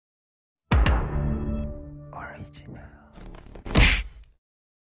original.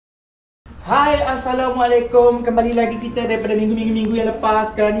 Hai, Assalamualaikum. Kembali lagi kita daripada minggu-minggu yang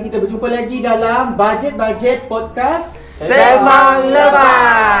lepas. Sekarang ni kita berjumpa lagi dalam Budget Podcast Sembang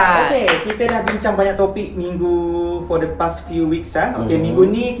Lepas. Okay, kita dah bincang banyak topik minggu for the past few weeks Okay, minggu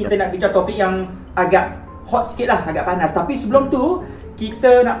ni kita nak bincang topik yang agak hot sikit lah, agak panas. Tapi sebelum tu,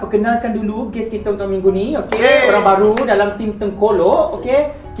 kita nak perkenalkan dulu guest kita untuk minggu ni. Okay, orang baru dalam tim Tengkolok.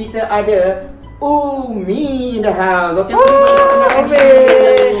 Okay, kita ada Umi in the house. Okay, Umi boleh perkenalkan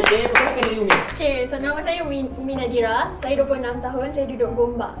diri. Okay, perkenalkan diri Umi. Okay, so nama saya Umi Nadira. Saya 26 tahun, saya duduk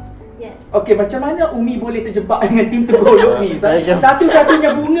Gombak. Yes. Okay, macam mana Umi boleh terjebak dengan tim Tengkolok ni?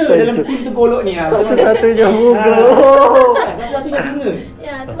 Satu-satunya bunga dalam tim Tengkolok ni. Satu-satunya bunga. Satu-satunya bunga.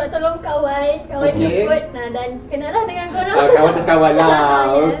 Ya, sebab tolong kawan jemput dan kenalah dengan korang. Kawan terkawan lah.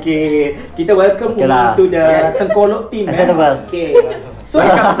 Yes. Okay. Kita welcome Umi lah. to the Tengkolok team. Acceptable. Okay. So,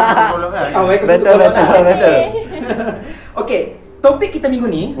 welcome to Tengkolok lah. Betul. Okay, topik kita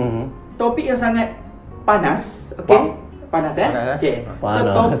minggu ni, topik yang sangat panas. Okay. Panas Okay. So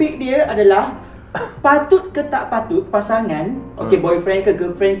Panas. topik dia adalah patut ke tak patut pasangan, boyfriend ke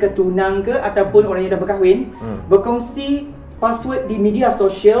girlfriend ke tunang ke ataupun orang yang dah berkahwin berkongsi password di media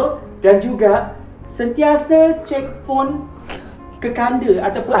sosial dan juga sentiasa cek phone ke kanda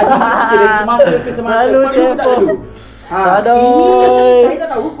ataupun ada kita dari semasa ke semasa. Selalu Perlu check tak phone. perlu? Aduh. Ini saya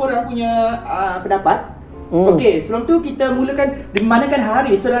tak tahu korang punya pendapat. Okey, sebelum tu kita mulakan di manakan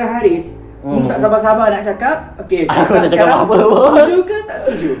Haris, saudara Haris. Tak sabar-sabar nak cakap. Okey, Aku nak cakap sekarang apa pun. setuju ke tak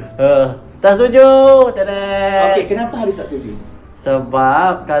setuju? Tak setuju. Okey, kenapa Haris tak setuju?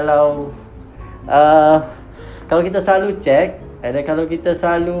 Sebab kalau kita selalu check, dan kalau kita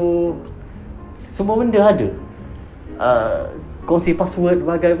selalu semua benda ada, kongsi password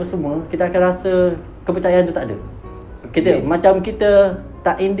bagai apa semua, kita akan rasa kepercayaan tu tak ada. Macam kita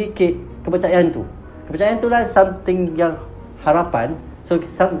tak indicate kepercayaan tu. Kepercayaan tu lah something yang harapan. So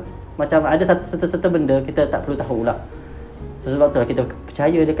macam ada satu benda kita tak perlu tahu lah. So, sebab tu lah kita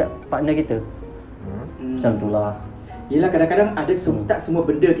percaya dekat partner kita. Macam tu lah. Yelah, kadang-kadang ada tak semua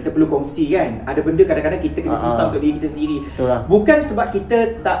benda kita perlu kongsi kan. Ada benda kadang-kadang kita kena simpan untuk diri kita sendiri. Itulah. Bukan sebab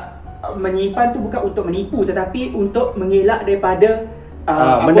kita tak menyimpan tu bukan untuk menipu, tetapi untuk mengelak daripada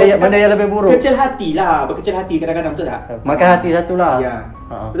benda yang lebih buruk. Kecil hati lah, berkecil hati kadang-kadang, betul tak? Makan hati satu lah. Ya.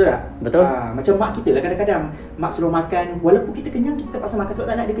 Betul tak? Betul. Macam mak kita lah kadang-kadang. Mak suruh makan, walaupun kita kenyang kita terpaksa makan sebab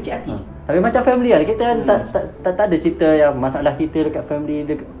tak nak dia kecil hati. Tapi macam family lah, kita kan tak ada cerita yang masalah kita dekat family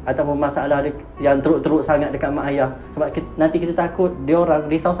ataupun masalah yang teruk-teruk sangat dekat mak ayah. Sebab nanti kita takut dia orang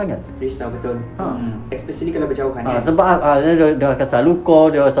risau sangat. Risau, betul. Especially kalau berjauhan kan. Sebab dia akan selalu call,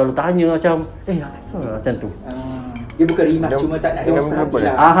 dia selalu tanya macam macam tu. Dia bukan rimas, cuma tak nak dia usah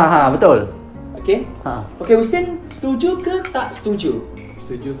lah. Betul. Okay. Okay, Husin, setuju ke tak setuju?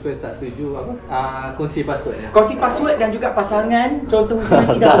 Setuju ke tak setuju kongsi password ya? Kongsi password dan juga pasangan. Contoh Husin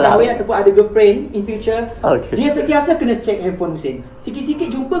nanti dah berkahwin ataupun ada girlfriend in future, dia sentiasa kena check handphone Husin.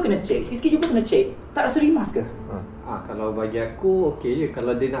 Sikit-sikit jumpa kena check, sikit-sikit jumpa kena check. Tak rasa rimas ke? Kalau bagi aku okey je.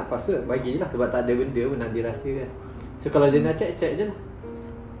 Kalau dia nak password bagi je lah. Sebab tak ada benda pun nak dirahsia kan. So kalau dia nak check je lah.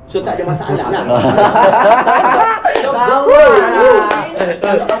 So tak ada masalah lah. Kalau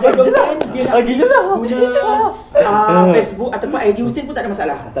ada girlfriend dia nak guna Facebook ataupun IG Husin pun tak ada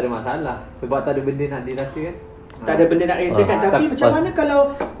masalah. Tak ada masalah. Sebab tak ada benda nak dirahsia kan. Tak ada benda nak rahsiakan. Tapi macam mana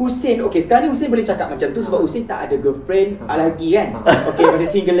kalau Husin, okay sekarang ni Husin boleh cakap macam tu sebab Husin tak ada girlfriend lagi kan. Okay,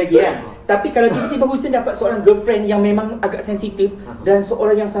 masih single lagi kan. Tapi kalau tiba-tiba Husin dapat seorang girlfriend yang memang agak sensitif dan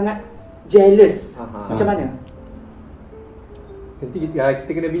seorang yang sangat jealous, macam mana? Nanti kita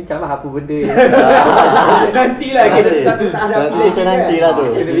kena bincang lah apa benda Nantilah kita tak ada apa Kita nantilah tu.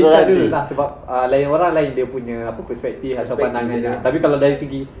 Kita bincang dulu lah. Sebab lain orang lain dia punya perspektif atau pandangan dia. Tapi kalau dari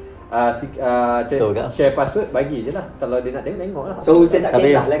segi share password bagi je lah. Kalau dia nak tengok lah. So Husin tak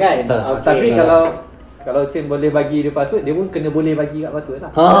kisah lah kan. Tapi kalau Husin boleh bagi dia password, dia pun kena boleh bagi kat password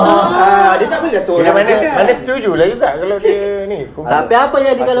lah. Dia tak boleh seorang kan. Mana setuju lah juga kalau dia ni. Tapi apa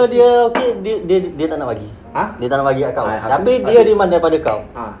jadi kalau dia dia tak nak bagi? Dia tak nak bagi kat kau. Tapi dia demand daripada kau.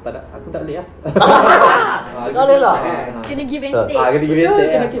 Tak ada. Aku tak boleh lah. Tak boleh lah. Kena give and take. Kena give and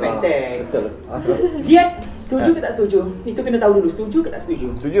take. Kena give and take. Betul. Ziad, setuju ke tak setuju? Itu kena tahu dulu, setuju ke tak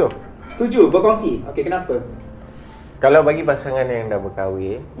setuju? Setuju. Setuju, berkongsi. Okey, kenapa? Kalau bagi pasangan yang dah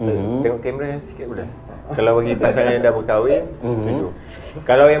berkahwin, tengok kamera sikit boleh. Kalau bagi pasangan yang dah berkahwin, setuju.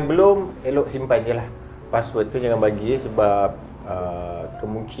 Kalau yang belum, elok simpan je lah. Password tu jangan bagi sebab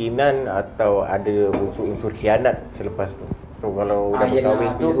kemungkinan atau ada unsur-unsur khianat selepas tu. So kalau dah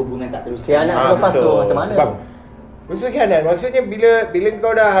berkahwin tu hubungan tak terus. Khianat selepas tu macam mana? Sebab Unsur khianat maksudnya bila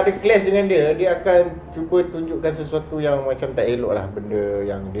kau dah ada clash dengan dia akan cuba tunjukkan sesuatu yang macam tak elok lah, benda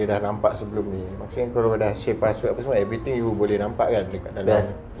yang dia dah nampak sebelum ni. Maksudnya kalau dah share password apa semua, everything you boleh nampak kan dekat dalam. Yes.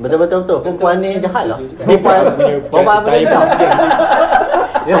 Betul. Perempuan ni jahat lah. Perempuan Perempuan apa dah?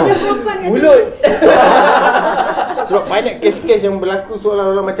 Mulut. Sebab banyak kes-kes yang berlaku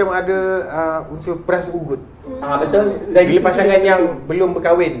seolah-olah macam ada unsur peras ugut. Betul. Bila pasangan yang belum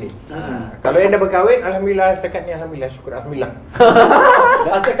berkahwin ni. Kalau yang dah berkahwin, alhamdulillah setakat ni alhamdulillah, syukur alhamdulillah.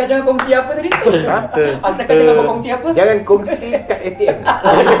 Asalkan jangan kongsi apa tadi? Asalkan jangan berkongsi apa? Jangan kongsi kad ATM.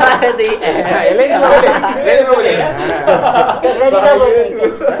 ATM. Lain semua boleh.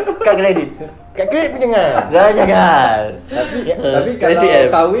 Kad kredit. Kad kredit pun jangan. Jangan. Tapi kalau ATM.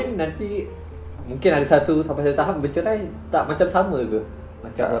 kahwin nanti mungkin ada satu sampai satu tahap bercerai, tak macam sama ke?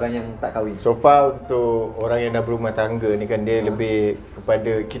 Macam orang yang tak kahwin. So far untuk orang yang dah berumah tangga ni kan, dia lebih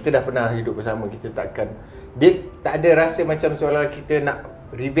kepada kita dah pernah hidup bersama, kita takkan, dia tak ada rasa macam seolah kita nak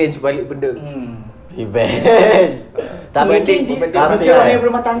revenge balik benda. Revenge. Tak penting. Mungkin orang yang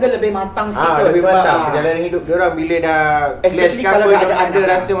berumah tangga lebih matang sikit. Lebih matang perjalanan hidup dia orang, bila dah clash Especially ke kalau apa, dah dia ada ada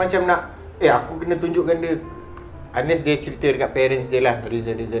anak. rasa macam nak aku kena tunjukkan dia. Unless dia cerita dekat parents dia lah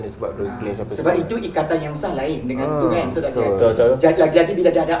reason dia sebab dia clash apa Sebab semua. itu ikatan yang sah lain dengan tu kan. Betul tak Syed? Betul. Lagi-lagi bila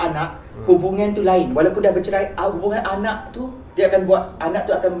dah ada anak, hubungan tu lain. Walaupun dah bercerai, hubungan anak tu dia akan buat, anak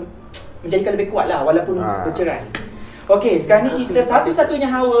tu akan menjadikan lebih kuat lah walaupun bercerai. Okey, sekarang ni kita satu-satunya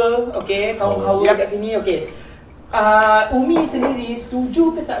Hawa, okey, kaum Hawa kat sini, okey. Umi sendiri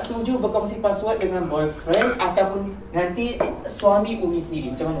setuju ke tak setuju berkongsi password dengan boyfriend ataupun nanti suami Umi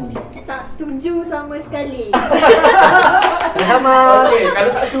sendiri? Macam mana Umi? Tak setuju sama sekali. Sama. Okey, kalau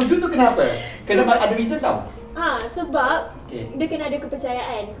tak setuju tu kenapa? Kenapa ada reason tau? Sebab Okay. dia kena ada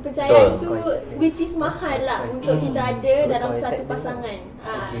kepercayaan. Kepercayaan Betul. tu which is mahal lah untuk kita ada dalam satu pasangan.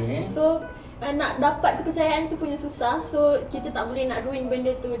 Okay. So nak dapat kepercayaan tu punya susah. So kita tak boleh nak ruin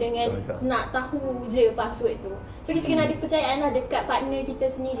benda tu dengan Betul. nak tahu je password tu. So kita kena ada kepercayaan lah dekat partner kita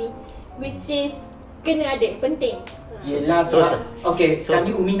sendiri, which is kena ada, penting. Yelah sebab okey, sekarang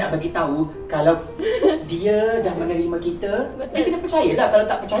ni Umi nak bagi tahu kalau dia dah menerima kita, Betul. dia kena percayalah. Kalau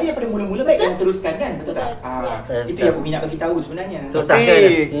tak percaya daripada mula-mula baik Betul. jangan teruskan kan, betul tak? Betul. Itu yang Umi nak bagi tahu sebenarnya. So, Tapi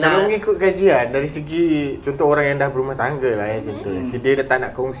nak- kalau mengikut kajian dari segi contoh orang yang dah berumah tangga lah macam tu. Dia dah tak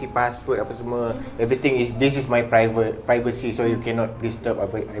nak kongsi password apa semua. Everything is, this is my privacy, so you cannot disturb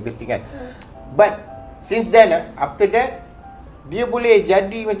everything kan. But since then after that dia boleh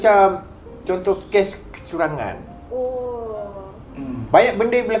jadi macam contoh kes kecurangan. Banyak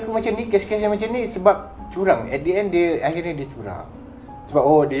benda yang berlaku macam ni, kes-kes yang macam ni sebab curang. At the end dia akhirnya dia curang.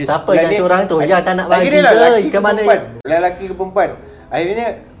 Sebab dia Siapa bulan yang ni- curang tu? Yang tak nak bagi Akhirnya lah, je, lelaki ke ke mana? perempuan. Lelaki ke perempuan. Akhirnya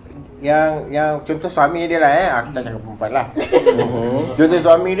yang contoh suami dia lah aku tak cakap perempuan lah. Contoh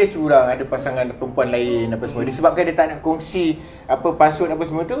suami dia curang, ada pasangan perempuan lain apa semua. Disebabkan dia tak nak kongsi apa password apa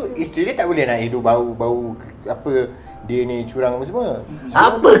semua tu, isteri dia tak boleh nak hidup bau apa dia ni curang apa semua.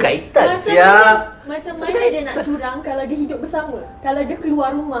 Apa kaitan siap? Macam mana dia nak curang kalau dia hidup bersama? Kalau dia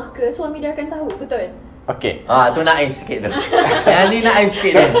keluar rumah ke, suami dia akan tahu, betul? Okey. Tu naif sikit tu. Yang ni naif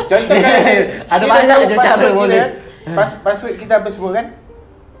sikit tu. Contohkan Ada dia banyak tahu je cara password boleh. kita, password kita apa semua kan.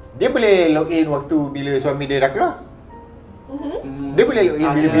 Dia boleh login waktu bila suami dia dah keluar. Dia boleh login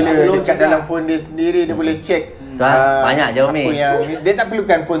bila-bila dekat dalam phone dia sendiri, dia boleh check Banyak je Umi. apa yang dia tak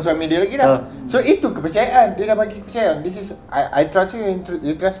perlukan phone suami dia lagi dah. So itu kepercayaan, dia dah bagi kepercayaan. This is I trust you,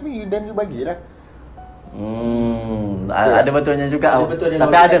 you trust me, then you bagilah. Ada betulnya juga. Ada betul,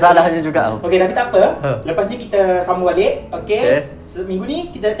 Tapi ada salahnya juga. Okey, tapi tak apa. Lepas ni kita sambung balik. Okey. Okay. Seminggu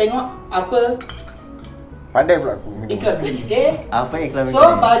ni kita tengok apa Pandai pula aku minum. iklan ni, okey? Apa iklan So,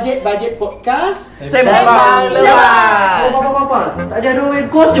 budget podcast. Sembang lewat. Apa? Tadi ada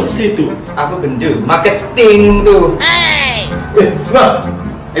orang kocok situ. Apa benda? Marketing tu. Bang,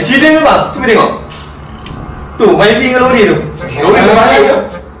 accident ke bang? Cuba tengok. Tu, main dengan lori tu. Lori terbalik tu.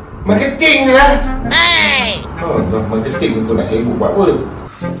 Marketing lah. Oh, marketing untuk nak sibuk buat apa?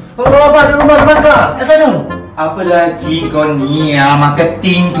 Apa di rumah terbakar? Kat sana. Apa lagi kau ni?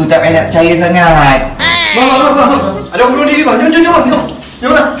 Marketing tu tak payah nak percaya sangat. Bang. Ada orang bunuh diri bang. Jom.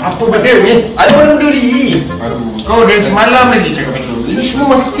 Jom lah. Apa benda ni? Ada orang bunuh diri. Aduh, kau dari semalam lagi cakap macam tu. Ini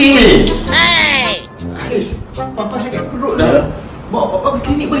semua marketing. Haris, papa sakit perut dah. Bawa papa pergi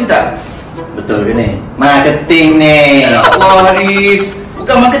klinik boleh tak? Betul ke ni? Marketing ni. Ya Allah Haris,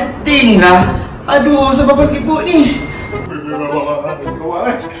 bukan marketing lah. Aduh, sebab papa sakit perut ni.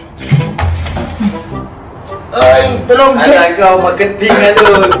 Ay, tolong Anak kau marketing lah tu.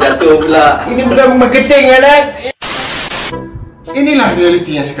 Jatuh pula. Ini bukan marketing anak. Inilah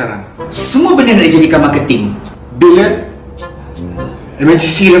realiti yang sekarang. Semua benda nak dijadikan marketing. Bila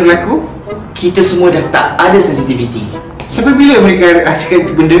emergency dah berlaku, kita semua dah tak ada sensitivity. Sampai bila mereka hasilkan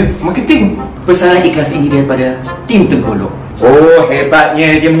itu benda? Marketing. Pesanan ikhlas ini daripada tim Tengkolok. Oh,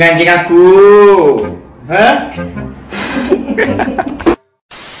 hebatnya dia menganjing aku. Ha?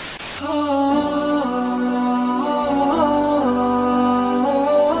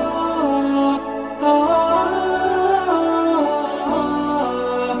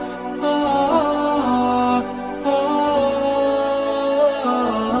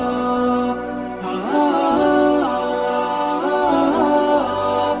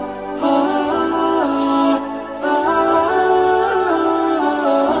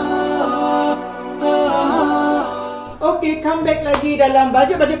 Comeback lagi dalam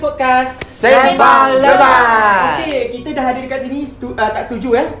Bajet-Bajet Podcast Sembang Lebar. Okey, kita dah ada dekat sini. Tak setuju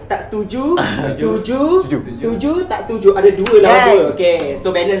Tak setuju. Setuju, tak setuju. Ada dua lah. Okey, so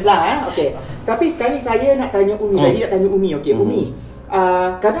balance lah. Okey. Tapi sekarang ni saya nak tanya Umi. Jadi nak tanya Umi. Okey, Umi.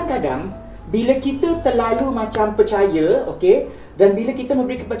 Kadang-kadang bila kita terlalu macam percaya, okey, dan bila kita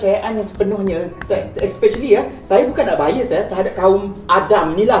memberi kepercayaan yang sepenuhnya, especially saya bukan nak bias terhadap kaum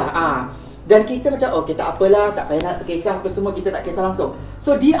Adam ni lah. Dan kita macam, okay tak apalah, tak payah nak kisah apa semua, kita tak kisah langsung.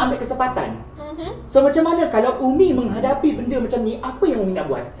 So dia ambil kesempatan. So macam mana kalau Umi menghadapi benda macam ni, apa yang Umi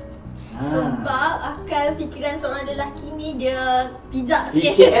nak buat? Sebab akal fikiran seorang lelaki ni dia pijak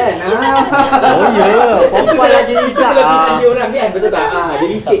sikit. Licik kan? Oh ya, perempuan lagi Kita lebih tanya orang kan, betul tak? Dia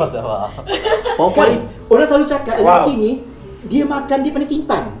licik. Perempuan Kan, orang selalu cakap lelaki ni, dia makan dia pandai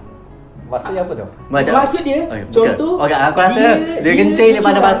simpan. Maksudnya apa tu? Maksud dia, contoh, okay, aku rasa dia kencing dia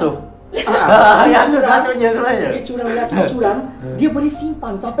pandai basuh. Yang sepatutnya sebenarnya. Dia curang, lelaki dia curang, dia boleh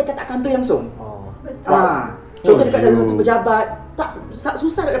simpan sampai kat kantoi langsung. Contoh dekat dalam waktu pejabat,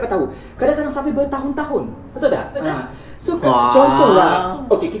 susah nak dapat tahu. Kadang-kadang sampai bertahun-tahun. Betul tak? Betul. So contohlah,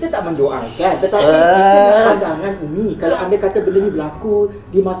 okey kita tak mendoakan, tetapi kita nak pandangan Umi. Kalau anda kata benda ni berlaku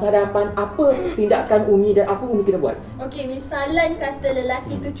di masa hadapan, apa tindakan Umi dan apa Umi kena buat? Okey, misalan kata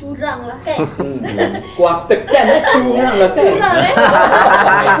lelaki tu curang lah kan. Kuat tekan curang lah kan. Curang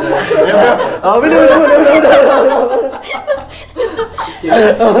Betul.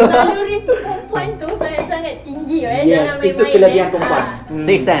 Naluri perempuan tu sangat-sangat tinggi Yes, jangan itu main-main. kelebihan perempuan.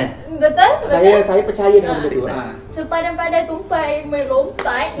 Sixth sense. Betul? Saya percaya dengan benda tu. Sepadan-padan tumpai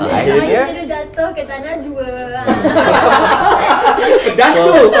melompat, akhirnya dia jatuh ke tanah jua. Pedas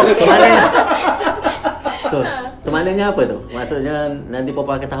tu. Semaknanya apa tu? Maksudnya nanti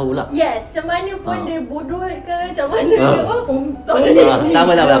perempuan akan tahu lah. Yes, macam mana pun dia bodoh ke macam mana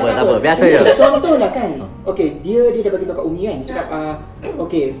Tak apa. Biasa je. Contohlah kan. Okey, dia dah bagi tahu kat Umi kan. Dia cakap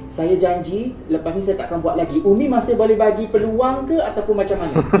okey, saya janji lepas ni saya tak akan buat lagi. Umi masih boleh bagi peluang ke ataupun macam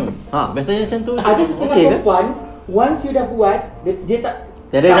mana? Biasanya macam tu. Ada setengah perempuan once you dah buat, dia tak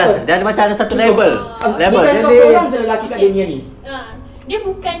dia ada macam ada satu level. Bukan kau seorang je lelaki kat dunia ni. Dia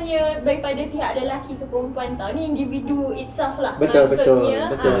bukannya daripada pihak lelaki ke perempuan tau. Ni individu itself lah. Betul.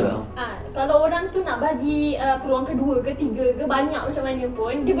 Kalau orang tu nak bagi peluang kedua ke tiga ke banyak macam mana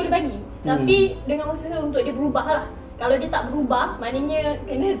pun, dia boleh bagi. Tapi dengan usaha untuk dia berubah lah. Kalau dia tak berubah, maknanya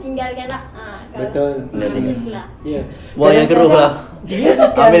kena tinggalkan lah. Betul. Macam tu lah. Ya. Buat yang keruh lah. Dia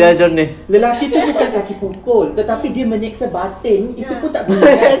bukan, ambil ajar ni. lelaki tu bukan lelaki pukul, tetapi dia menyeksa batin. Itu pun tak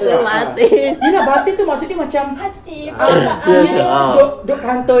boleh. Batin. Yelah, batin tu maksudnya macam Hati, dia duk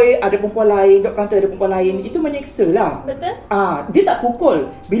kantoi ada perempuan lain, duk kantoi ada perempuan lain. Itu menyeksa lah. Betul? Dia tak pukul.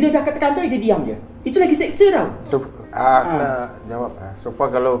 Bila dah kata kantoi, dia diam je. Itu lagi seksa tau. So, nak jawab. So far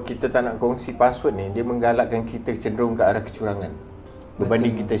kalau kita tak nak kongsi password ni, dia menggalakkan kita cenderung ke arah kecurangan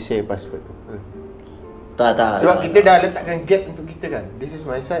berbanding kita share password tu. Tak. Sebab kita dah letakkan gap untuk kita kan. This is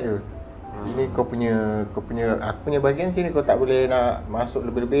my side je. Ini kau punya aku punya bahagian sini kau tak boleh nak masuk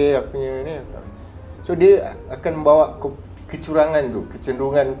lebih-lebih aku punya ni. So dia akan membawa kecurangan tu,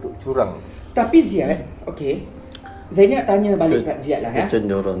 kecenderungan untuk curang. Tapi Ziad, okey. Zaini nak tanya balik kat Ziad lah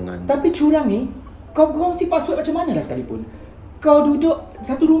Kecenderungan. Tapi curang ni, kau kongsi password macam mana lah sekalipun. Kau duduk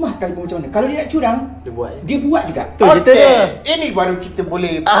satu rumah sekalipun macam mana. Kalau dia nak curang, dia buat juga. Tu cerita dia. Ini baru kita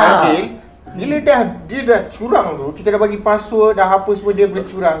boleh panggil. Bila dia dah curang tu, kita dah bagi password, dah apa semua dia boleh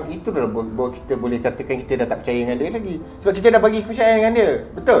curang. Itu dah baru kita boleh katakan kita dah tak percaya dengan dia lagi. Sebab kita dah bagi kepercayaan dengan dia.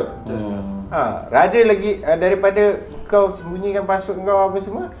 Betul? Rather lagi daripada kau sembunyikan password kau apa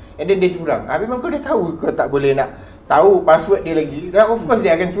semua, and then dia curang. Memang kau dah tahu kau tak boleh nak tahu password dia lagi. Dan of course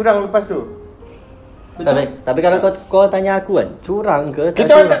dia akan curang lepas tu. Tapi kalau kau tanya aku kan, curang ke?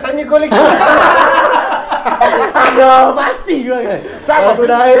 Kita orang tak tanya kau lagi. Pasti juga kan. Sama aku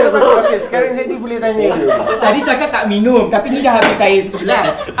dah air. Okey, sekarang jadi boleh tanya dia. Tadi cakap tak minum, tapi ni dah habis air satu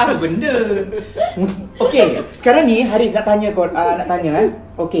gelas. Apa benda? Okey, sekarang ni Haris nak tanya kau,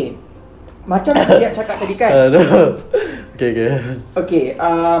 Okey. Macam Ziad cakap tadi kan. Okay,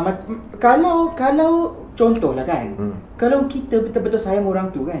 kalau contohlah kan, kalau kita betul-betul sayang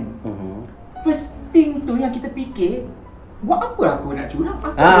orang tu kan, first thing tu yang kita fikir, buat apa aku nak curang?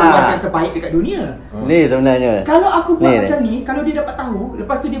 Apa yang terbaik dekat dunia? Ni sebenarnya. Kalau aku buat macam ni, kalau dia dapat tahu,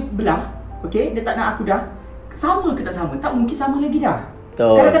 lepas tu dia belah, okay, dia tak nak aku dah, sama ke tak sama? Tak mungkin sama lagi dah.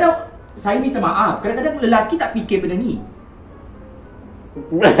 Betul. Kadang-kadang, saya minta maaf, kadang-kadang lelaki tak fikir benda ni.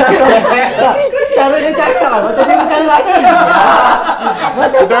 Cara dia cakap macam dia bukan lelaki.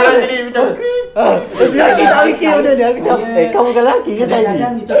 Kita orang jadi macam Lelaki tak fikir benda ni. Aku cakap, kau bukan lelaki ke tadi?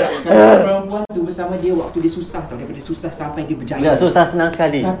 Kadang-kadang dia cakap, kalau perempuan tu bersama dia waktu dia susah tau, daripada susah sampai dia berjaya. Ya, susah senang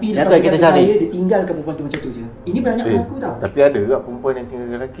sekali. Tapi Yang lepas tu yang kita dia cari. berjaya, dia tinggalkan perempuan tu macam tu je. Ini banyak berlaku tau. Tapi ada tak perempuan yang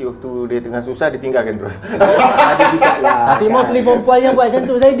tinggalkan lelaki waktu dia tengah susah dia tinggalkan terus. Ada juga lah. Tapi mostly perempuan yang buat macam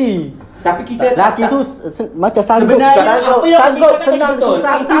tu Zaidi. Tapi kita Lelaki tu macam sanggup. Sebenarnya apa yang Sanggup dibicarakan senang betul.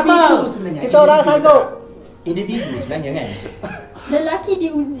 sama. Individu sebenarnya. Kita orang sanggup. Individu sebenarnya kan. Lelaki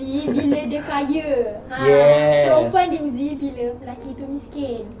diuji bila dia kaya. Yes. Perempuan diuji bila lelaki tu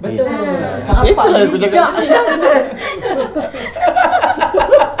miskin. Betul. Ah. Itulah aku cakap.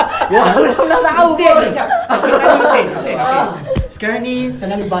 Ya, aku dah tahu Hussein, pun. sekejap. Hussein. Okay. Sekarang ni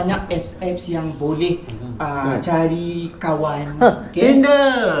terlalu banyak apps yang boleh cari kawan.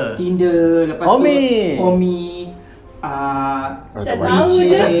 Tinder, lepas Omi. tu Omi, Tak tahu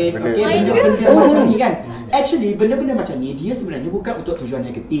je. okay, Main benda-benda ke? macam ni kan. Actually, benda-benda macam ni dia sebenarnya bukan untuk tujuan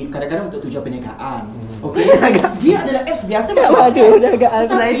negatif, kadang-kadang untuk tujuan perniagaan. Okay? Dia adalah apps biasa macam Ada perniagaan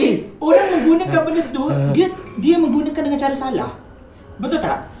tapi lain. orang menggunakan benda tu, dia menggunakan dengan cara salah. Betul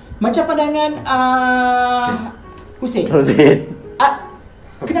tak? Macam pandangan Hussein.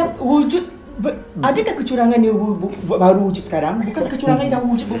 Kenapa adakah kecurangan ni baru wujud sekarang? Bukan kecurangan ni dah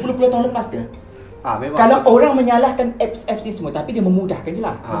wujud berpuluh-puluh tahun lepas ke? Memang Kalau orang menyalahkan apps ni semua, tapi dia memudahkan je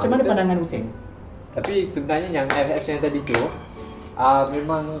lah. Macam mana betul. pandangan Hussein? Tapi sebenarnya yang apps yang tadi tu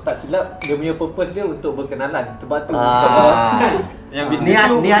memang tak silap dia punya purpose dia untuk berkenalan. Sebab tu yang bisnes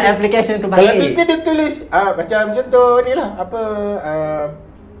tu Niat application tu Kalau baik. kita dia tulis macam contoh ni lah apa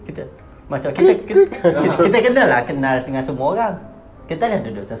Kita kenal dengan semua orang. Kita dah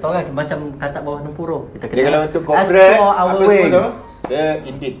duduk seseorang macam kata bawah tempurung. Kita dia kalau untuk corporate explore our apa semua tu wings. dia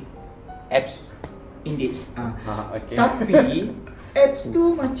Indeed apps Indeed. okay. Tapi apps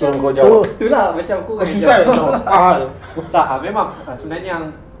tu macam kau jawab Itulah macam aku kan susah mahal tak, memang sebenarnya yang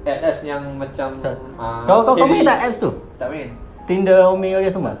apps yang macam Kau main tak apps tu? Tak main. Tinder, Omi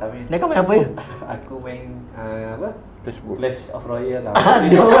dia semua? Tak main. Dia kau main apa je? Aku main apa? Facebook Clash of Royale lah.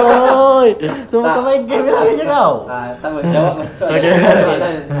 Aduh. Semua kau main game lah je kau. Tak apa, jawab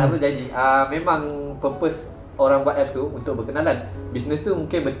soalan. Apa jadi? Memang purpose orang buat apps tu untuk berkenalan. Bisnes tu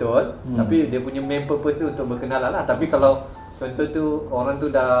mungkin betul, tapi dia punya main purpose tu untuk berkenalan lah. Tapi kalau contoh tu orang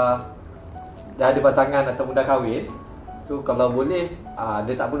tu dah ada pasangan atau dah kahwin, so kalau boleh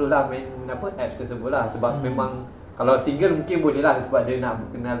dia tak perlulah main apps tersebut lah. Sebab memang kalau single mungkin boleh lah sebab dia nak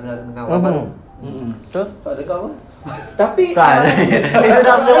berkenal dengan orang baru. Betul? Soalan kau apa? tapi Itu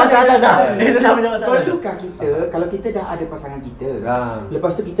dah punya masalah dah. Itu dah punya masalah. perlukah kita kalau kita dah ada pasangan kita,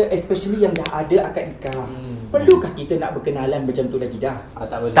 lepas tu kita especially yang dah ada akad nikah, perlukah kita nak berkenalan macam tu lagi dah?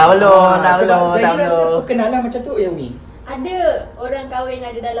 Tak boleh. Tak perlu, tak Sebab perlu, saya tak rasa perlu. perkenalan macam tu ya Umi. Ada orang kahwin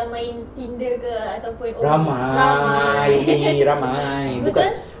ada dalam main Tinder ke ataupun Ramai. Bukan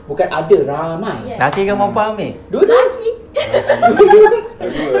Betul? bukan ada ramai. Ya. Laki ke perempuan Amir? Dua-dua. Lelaki.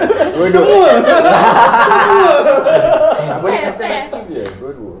 dua-dua tak boleh Fair, kata fair. lelaki je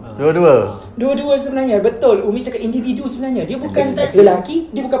dua-dua Dua-dua. Dua-dua sebenarnya betul. Umi cakap individu sebenarnya. Dia bukan Betul. lelaki,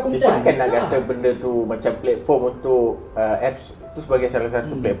 dia bukan perempuan. kita kan nak kata benda tu macam platform untuk apps tu sebagai salah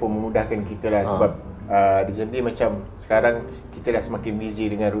satu platform memudahkan kita lah sebab jadi macam sekarang kita dah semakin busy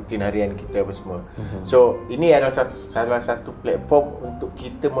dengan rutin harian kita apa semua. So ini adalah salah satu platform untuk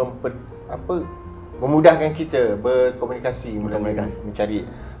kita memudahkan kita berkomunikasi, mencari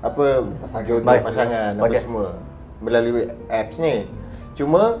jodoh pasangan apa semua melalui apps ni.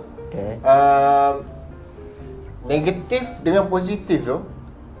 Cuma negatif dengan positif tu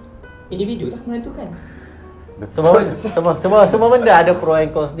Individu lah menentukan. Semua benda ada pro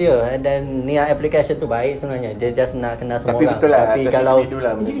and cons dia. And then niat application tu baik sebenarnya. Dia just nak kenal semua tapi orang. betul lah Tapi atas kalau individu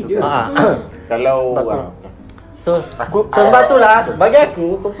lah Individu. menentukan. Kalau Sebab tu. So Aku- sebab tu lah bagi aku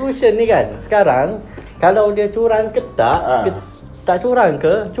conclusion ni kan sekarang kalau dia curang ke tak, tak curang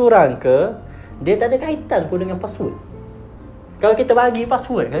ke, dia tak ada kaitan pun dengan password. Kalau kita bagi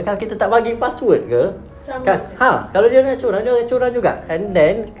password ke, kalau kita tak bagi password ke, Sama. kalau dia nak curang, dia curang juga. And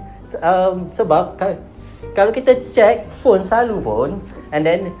then sebab kalau kita check phone selalu pun, and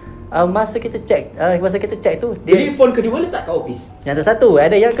then masa kita check tu Beli dia phone kedua letak kat office. yang tu satu,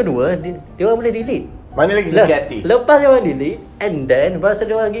 ada yang kedua dia orang boleh delete. Mana lagi sakit hati? Lepas dia orang delete, and then masa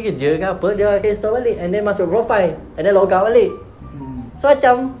dia orang pergi kerja ke apa, dia akan install balik, and then masuk profile, and then log out balik. So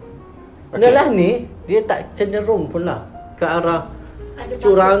macam Nalah ni dia tak cenderung pun lah ke arah Ada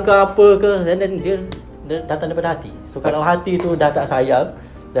curang ke apa ke, and then dia datang daripada hati. So kalau hati tu dah tak sayang,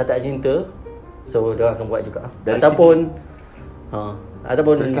 dah tak cinta, so dia akan buat juga. Dari Ataupun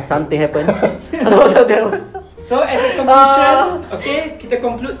something happen. Ataupun something happen. So as a conclusion, okay, kita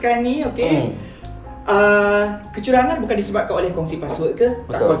conclude sekarang ni, okay. Kecurangan bukan disebabkan oleh kongsi password ke,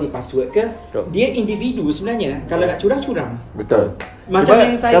 tak Betul. kongsi password ke. Betul. Dia individu sebenarnya. Kalau nak curang. Betul. Macam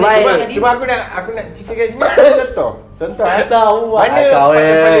yang saya terbaik. cakap tadi. Cuba aku nak ceritakan sini contoh. Contoh Tahu mana kau, part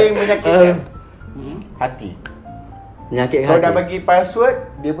yang paling menyakitkan? Hati. Menyakitkan Kau hati. dah bagi password,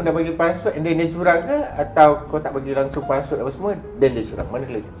 dia pun dah bagi password, and then dia curang ke, atau kau tak bagi langsung password apa semua, then dia curang? Mana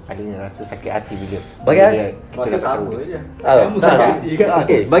lagi? Adanya rasa sakit hati bila Bagi Masa kita sama tahu. je.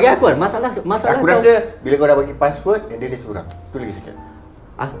 Okay, bagi aku kan masalah Aku kau, rasa bila kau dah bagi password and dia curang, tu lagi sakit.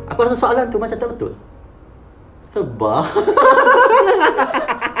 aku rasa soalan tu macam tak betul. Sebab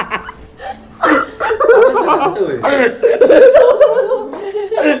Betul.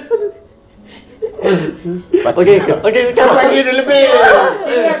 Okey sekarang Lagi dia lebih.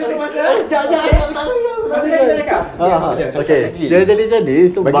 Kita tutup masa. Masa dah kita cakap. Okey. Dia jadi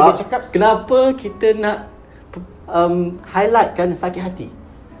Bagi sebab dia cakap. kenapa kita nak highlightkan sakit hati.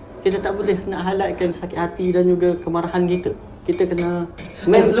 Kita tak boleh nak highlightkan sakit hati dan juga kemarahan kita. Kita kena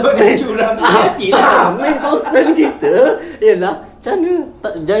As long as curang tu hati lah. main concern kita ialah macam mana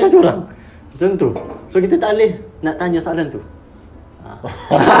tak jangan curang. Macam tu. So kita tak boleh nak tanya soalan tu.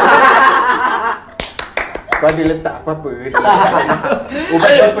 Kau ada letak apa-apa? Ubat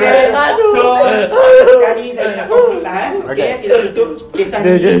Okay, depresi. so sekarang ni saya nak conclude lah. Okay, kita tutup kisah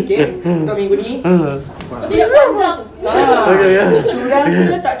ni. Okay, untuk minggu ni. Dia panjang. Curang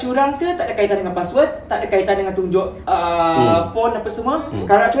ke tak curang ke tak ada kaitan dengan password, tak ada kaitan dengan tunjuk phone apa semua.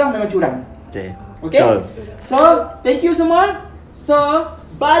 Kalau nak curang memang curang. Okay. Okay. So thank you semua. So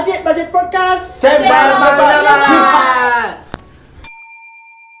budget podcast. Sembang Malam.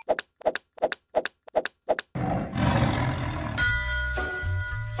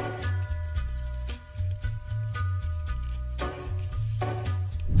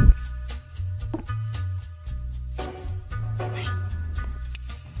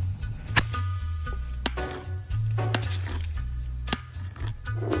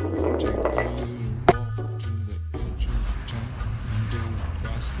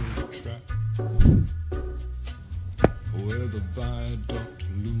 Where the viaduct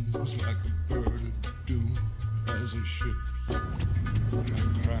looms like a bird of doom as a ship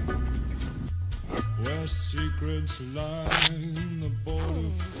and crack. Where secrets lie in the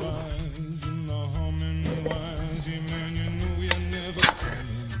border fires and the humming wires. Yeah, man, you know you're never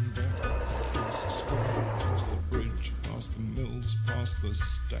coming back. Across the sky, across the bridge, past the mills, past the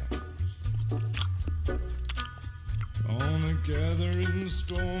stacks. On a gathering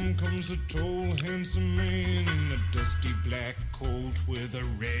storm comes a tall, handsome man in a dusty black coat with a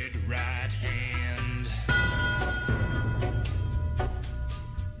red right hand.